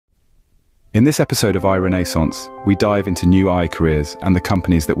In this episode of iRenaissance, we dive into new AI careers and the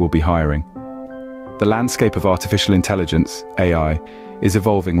companies that will be hiring. The landscape of artificial intelligence, AI, is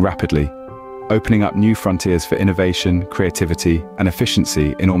evolving rapidly, opening up new frontiers for innovation, creativity, and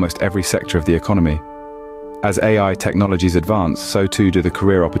efficiency in almost every sector of the economy. As AI technologies advance, so too do the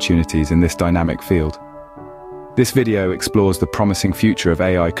career opportunities in this dynamic field. This video explores the promising future of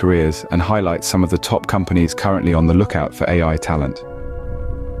AI careers and highlights some of the top companies currently on the lookout for AI talent.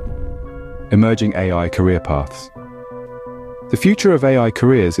 Emerging AI career paths. The future of AI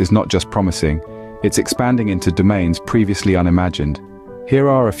careers is not just promising, it's expanding into domains previously unimagined. Here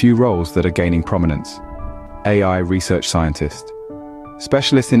are a few roles that are gaining prominence. AI research scientist.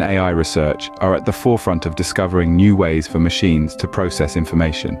 Specialists in AI research are at the forefront of discovering new ways for machines to process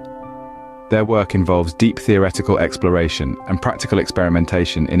information. Their work involves deep theoretical exploration and practical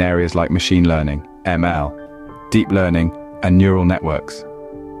experimentation in areas like machine learning, ML, deep learning, and neural networks.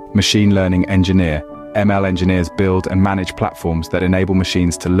 Machine learning engineer. ML engineers build and manage platforms that enable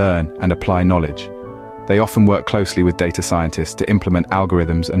machines to learn and apply knowledge. They often work closely with data scientists to implement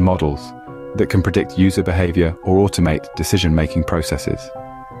algorithms and models that can predict user behavior or automate decision-making processes.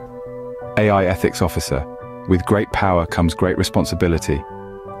 AI ethics officer. With great power comes great responsibility.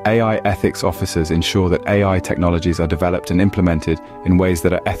 AI ethics officers ensure that AI technologies are developed and implemented in ways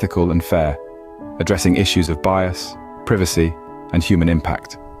that are ethical and fair, addressing issues of bias, privacy, and human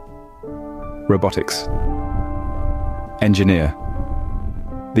impact. Robotics. Engineer.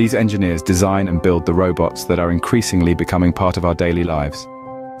 These engineers design and build the robots that are increasingly becoming part of our daily lives,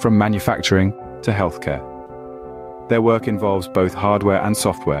 from manufacturing to healthcare. Their work involves both hardware and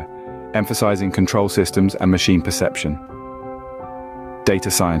software, emphasizing control systems and machine perception.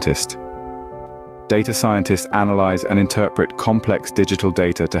 Data scientist. Data scientists analyze and interpret complex digital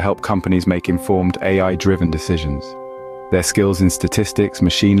data to help companies make informed AI-driven decisions. Their skills in statistics,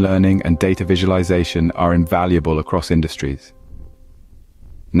 machine learning, and data visualization are invaluable across industries.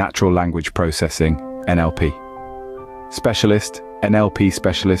 Natural language processing, NLP. Specialist, NLP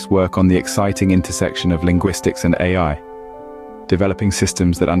specialists work on the exciting intersection of linguistics and AI, developing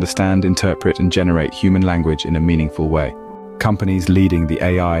systems that understand, interpret, and generate human language in a meaningful way. Companies leading the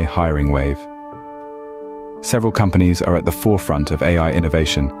AI hiring wave. Several companies are at the forefront of AI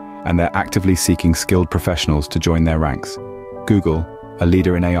innovation, and they're actively seeking skilled professionals to join their ranks. Google, a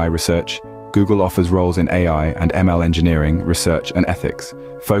leader in AI research, Google offers roles in AI and ML engineering, research, and ethics,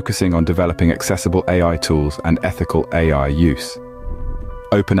 focusing on developing accessible AI tools and ethical AI use.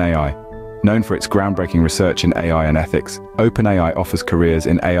 OpenAI. Known for its groundbreaking research in AI and ethics, OpenAI offers careers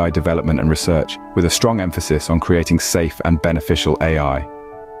in AI development and research, with a strong emphasis on creating safe and beneficial AI.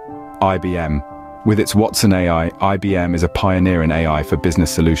 IBM. With its Watson AI, IBM is a pioneer in AI for business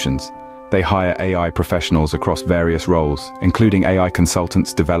solutions. They hire AI professionals across various roles, including AI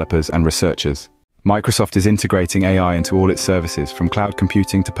consultants, developers, and researchers. Microsoft is integrating AI into all its services, from cloud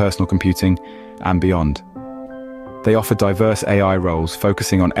computing to personal computing and beyond. They offer diverse AI roles,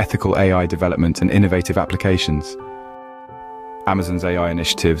 focusing on ethical AI development and innovative applications. Amazon's AI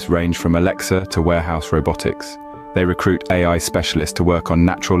initiatives range from Alexa to warehouse robotics. They recruit AI specialists to work on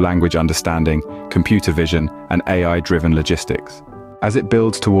natural language understanding, computer vision, and AI-driven logistics. As it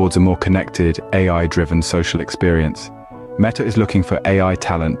builds towards a more connected, AI-driven social experience, Meta is looking for AI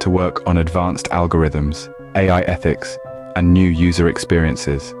talent to work on advanced algorithms, AI ethics, and new user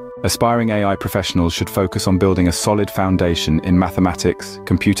experiences. Aspiring AI professionals should focus on building a solid foundation in mathematics,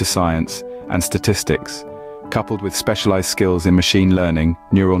 computer science, and statistics, coupled with specialized skills in machine learning,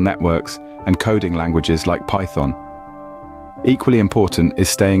 neural networks, and coding languages like Python. Equally important is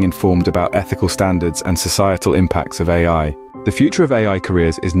staying informed about ethical standards and societal impacts of AI. The future of AI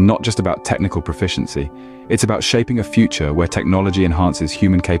careers is not just about technical proficiency, it's about shaping a future where technology enhances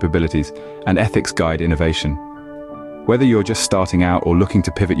human capabilities and ethics guide innovation. Whether you're just starting out or looking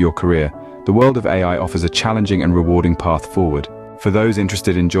to pivot your career, the world of AI offers a challenging and rewarding path forward. For those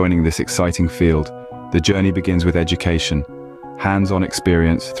interested in joining this exciting field, the journey begins with education, hands-on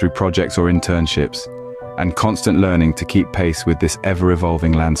experience through projects or internships, and constant learning to keep pace with this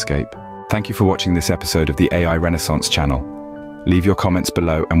ever-evolving landscape. Thank you for watching this episode of the AI Renaissance channel. Leave your comments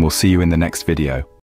below and we'll see you in the next video.